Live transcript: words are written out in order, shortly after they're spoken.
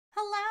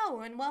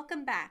Hello and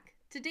welcome back.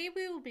 Today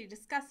we will be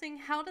discussing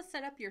how to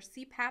set up your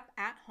CPAP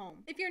at home.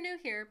 If you're new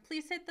here,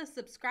 please hit the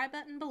subscribe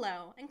button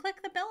below and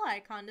click the bell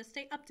icon to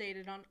stay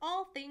updated on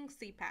all things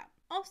CPAP.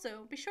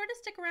 Also, be sure to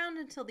stick around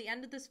until the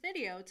end of this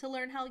video to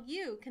learn how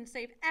you can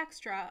save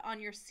extra on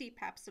your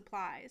CPAP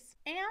supplies.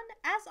 And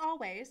as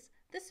always,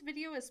 this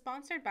video is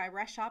sponsored by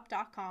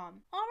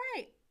reshop.com.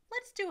 Alright,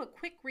 let's do a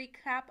quick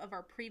recap of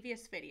our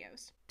previous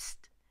videos.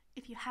 Psst,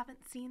 if you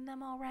haven't seen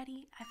them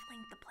already, I've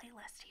linked the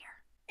playlist here.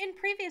 In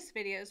previous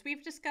videos,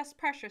 we've discussed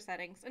pressure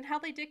settings and how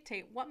they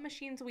dictate what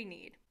machines we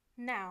need.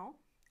 Now,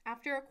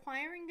 after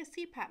acquiring a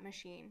CPAP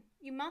machine,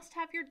 you must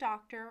have your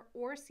doctor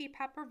or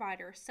CPAP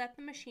provider set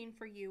the machine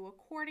for you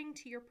according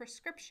to your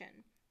prescription,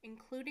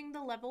 including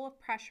the level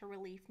of pressure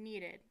relief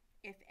needed,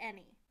 if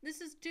any.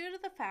 This is due to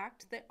the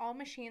fact that all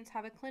machines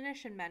have a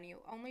clinician menu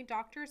only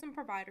doctors and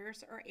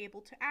providers are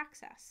able to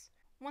access.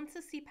 Once the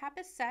CPAP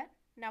is set,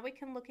 now we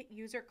can look at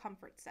user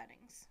comfort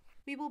settings.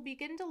 We will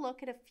begin to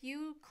look at a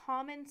few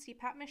common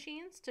CPAP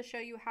machines to show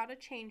you how to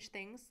change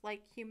things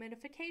like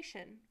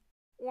humidification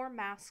or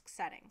mask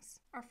settings.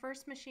 Our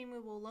first machine we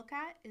will look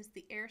at is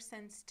the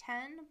Airsense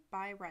 10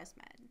 by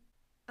ResMed.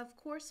 Of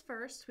course,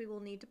 first we will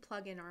need to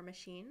plug in our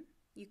machine.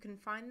 You can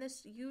find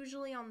this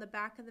usually on the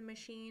back of the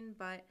machine,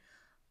 but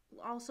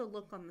also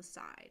look on the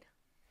side.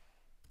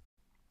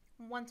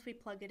 Once we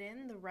plug it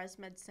in, the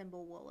ResMed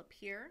symbol will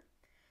appear.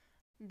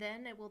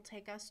 Then it will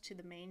take us to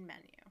the main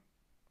menu.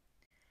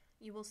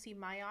 You will see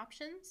My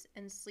Options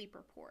and Sleep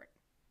Report.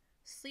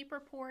 Sleep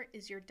Report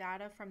is your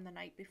data from the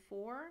night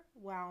before,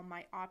 while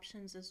My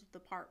Options is the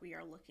part we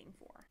are looking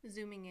for.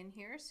 Zooming in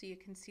here so you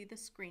can see the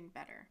screen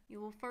better.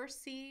 You will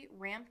first see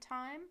ramp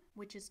time,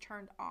 which is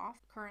turned off,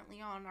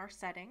 currently on our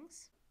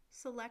settings.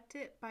 Select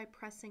it by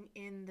pressing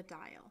in the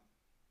dial.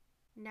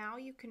 Now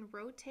you can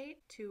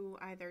rotate to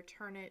either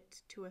turn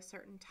it to a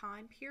certain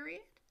time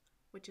period,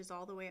 which is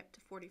all the way up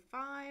to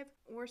 45,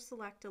 or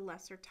select a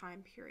lesser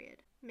time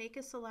period. Make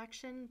a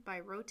selection by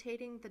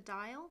rotating the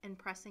dial and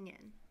pressing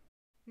in.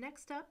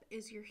 Next up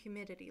is your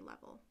humidity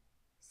level.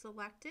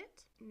 Select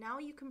it. Now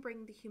you can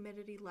bring the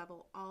humidity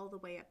level all the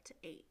way up to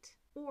 8,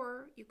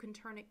 or you can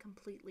turn it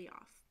completely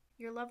off.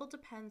 Your level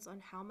depends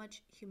on how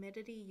much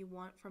humidity you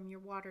want from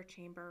your water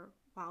chamber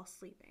while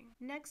sleeping.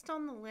 Next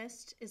on the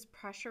list is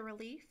pressure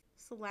relief.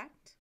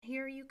 Select.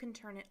 Here you can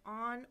turn it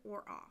on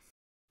or off.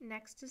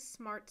 Next is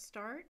Smart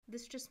Start.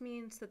 This just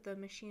means that the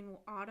machine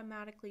will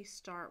automatically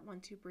start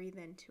once you breathe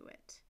into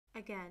it.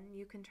 Again,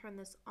 you can turn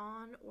this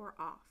on or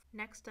off.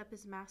 Next up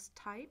is Mask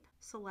Type.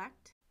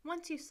 Select.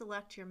 Once you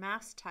select your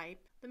mask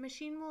type, the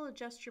machine will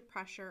adjust your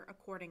pressure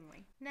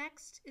accordingly.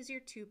 Next is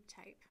your tube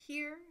type.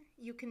 Here,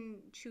 you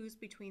can choose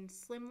between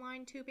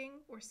slimline tubing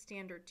or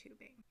standard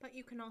tubing, but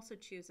you can also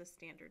choose a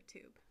standard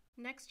tube.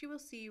 Next, you will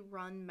see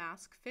Run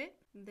Mask Fit.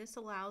 This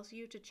allows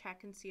you to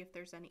check and see if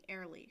there's any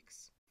air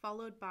leaks.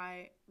 Followed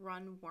by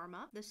Run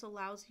Warm-Up. This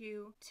allows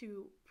you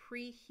to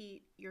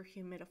preheat your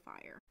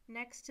humidifier.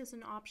 Next is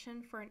an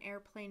option for an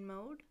airplane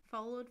mode,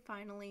 followed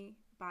finally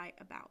by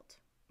About,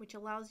 which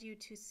allows you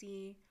to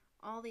see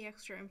all the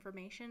extra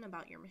information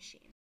about your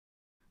machine.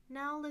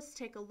 Now let's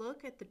take a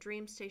look at the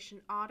DreamStation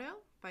Auto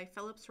by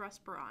Philips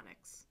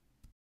Respironics.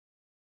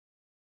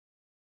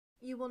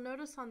 You will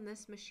notice on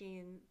this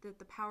machine that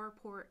the power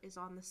port is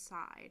on the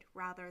side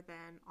rather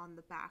than on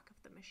the back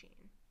of the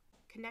machine.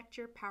 Connect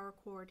your power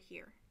cord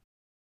here.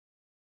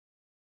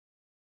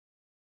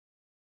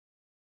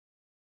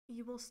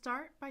 You will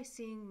start by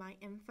seeing My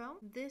Info.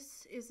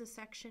 This is a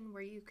section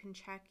where you can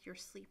check your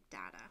sleep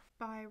data.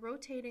 By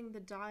rotating the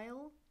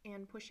dial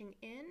and pushing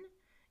in,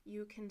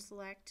 you can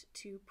select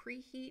to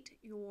preheat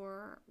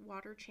your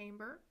water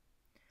chamber,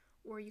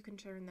 or you can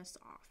turn this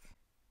off.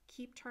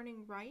 Keep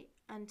turning right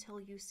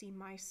until you see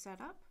My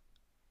Setup.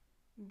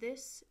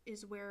 This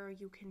is where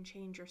you can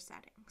change your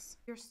settings.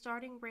 Your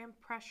starting ramp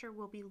pressure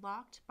will be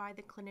locked by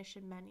the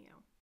clinician menu.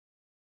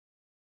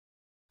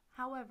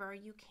 However,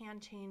 you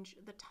can change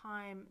the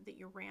time that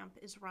your ramp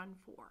is run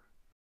for.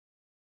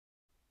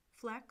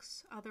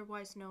 Flex,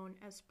 otherwise known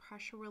as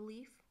pressure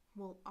relief,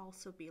 will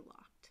also be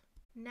locked.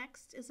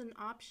 Next is an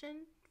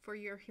option for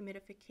your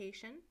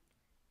humidification.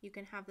 You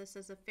can have this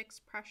as a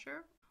fixed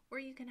pressure, or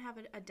you can have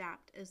it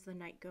adapt as the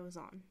night goes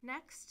on.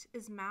 Next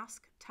is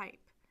mask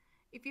type.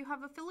 If you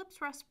have a Philips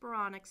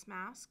Respironics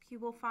mask, you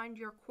will find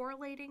your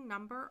correlating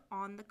number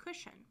on the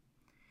cushion.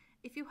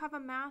 If you have a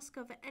mask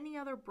of any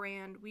other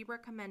brand, we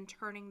recommend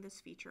turning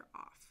this feature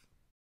off.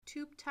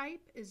 Tube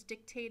type is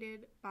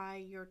dictated by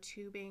your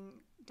tubing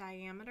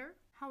diameter.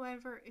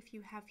 However, if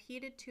you have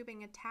heated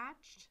tubing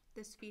attached,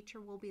 this feature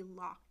will be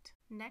locked.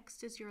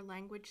 Next is your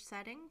language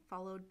setting,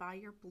 followed by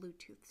your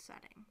Bluetooth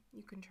setting.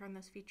 You can turn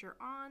this feature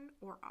on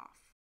or off.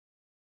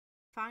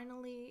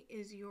 Finally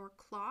is your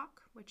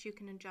clock, which you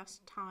can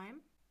adjust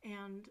time,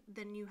 and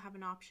then you have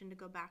an option to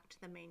go back to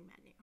the main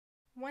menu.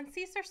 Once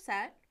these are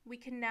set, we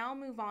can now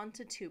move on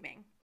to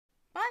tubing.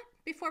 But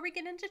before we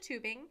get into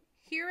tubing,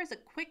 here is a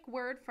quick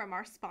word from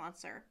our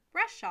sponsor,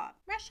 ResShop.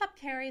 ResShop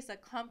carries a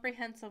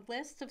comprehensive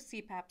list of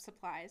CPAP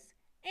supplies,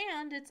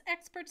 And its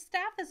expert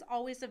staff is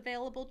always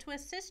available to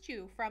assist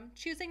you, from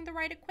choosing the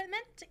right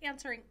equipment to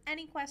answering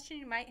any question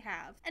you might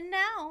have. And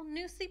now,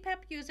 new CPAP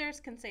users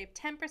can save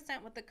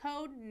 10% with the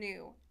code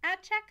NEW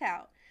at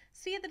checkout.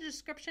 See the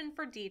description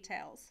for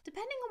details.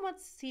 Depending on what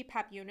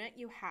CPAP unit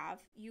you have,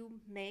 you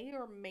may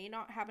or may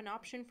not have an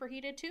option for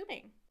heated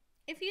tubing.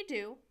 If you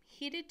do,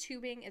 heated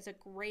tubing is a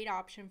great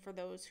option for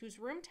those whose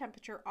room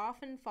temperature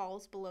often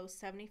falls below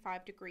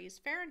 75 degrees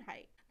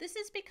Fahrenheit. This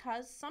is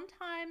because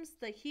sometimes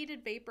the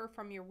heated vapor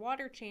from your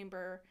water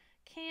chamber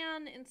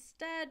can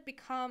instead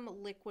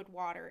become liquid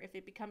water if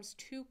it becomes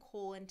too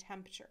cool in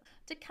temperature.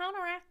 To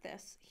counteract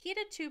this,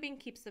 heated tubing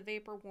keeps the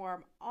vapor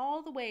warm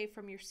all the way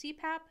from your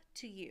CPAP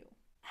to you.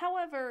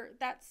 However,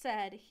 that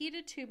said,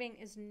 heated tubing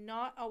is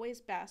not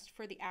always best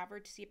for the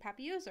average CPAP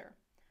user.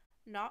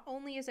 Not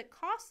only is it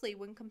costly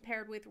when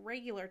compared with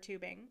regular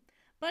tubing,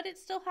 but it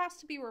still has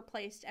to be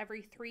replaced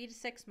every 3 to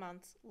 6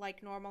 months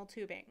like normal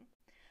tubing.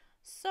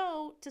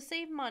 So, to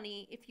save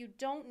money, if you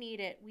don't need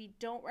it, we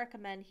don't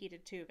recommend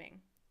heated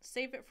tubing.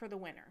 Save it for the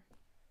winter.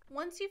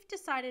 Once you've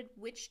decided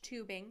which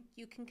tubing,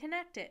 you can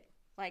connect it,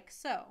 like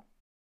so.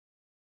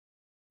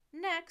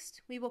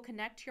 Next, we will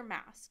connect your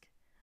mask.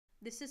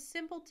 This is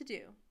simple to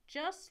do.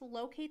 Just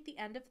locate the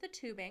end of the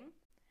tubing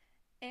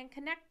and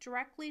connect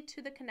directly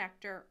to the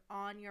connector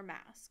on your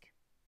mask.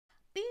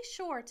 Be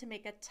sure to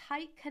make a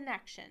tight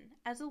connection,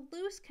 as a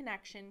loose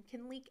connection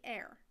can leak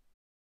air.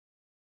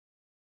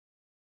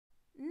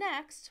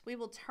 Next, we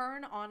will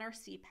turn on our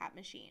CPAP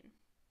machine.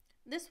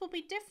 This will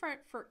be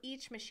different for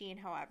each machine,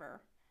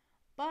 however,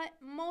 but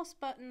most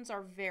buttons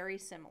are very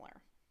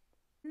similar.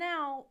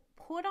 Now,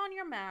 put on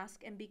your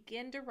mask and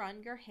begin to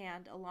run your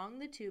hand along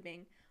the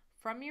tubing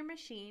from your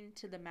machine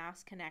to the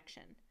mask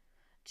connection.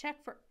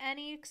 Check for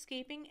any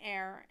escaping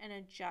air and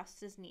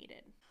adjust as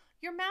needed.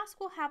 Your mask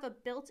will have a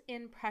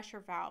built-in pressure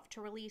valve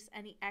to release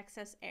any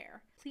excess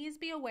air. Please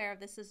be aware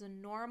this is a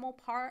normal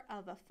part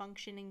of a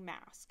functioning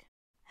mask.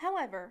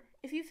 However,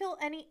 if you feel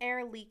any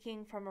air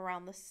leaking from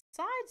around the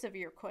sides of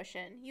your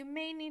cushion, you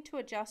may need to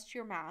adjust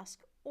your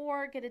mask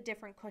or get a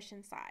different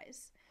cushion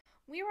size.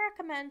 We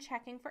recommend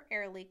checking for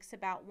air leaks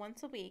about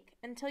once a week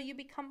until you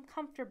become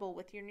comfortable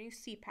with your new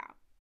CPAP.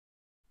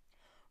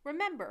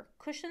 Remember,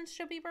 cushions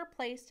should be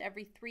replaced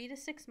every 3 to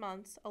 6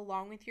 months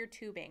along with your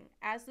tubing,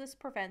 as this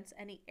prevents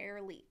any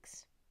air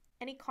leaks.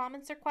 Any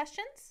comments or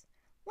questions?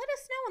 Let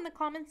us know in the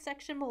comments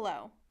section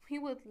below. We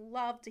would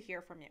love to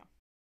hear from you.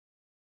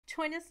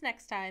 Join us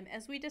next time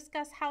as we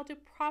discuss how to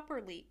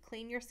properly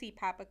clean your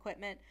CPAP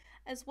equipment,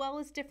 as well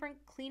as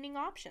different cleaning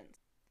options.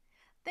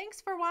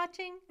 Thanks for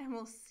watching, and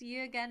we'll see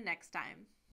you again next time.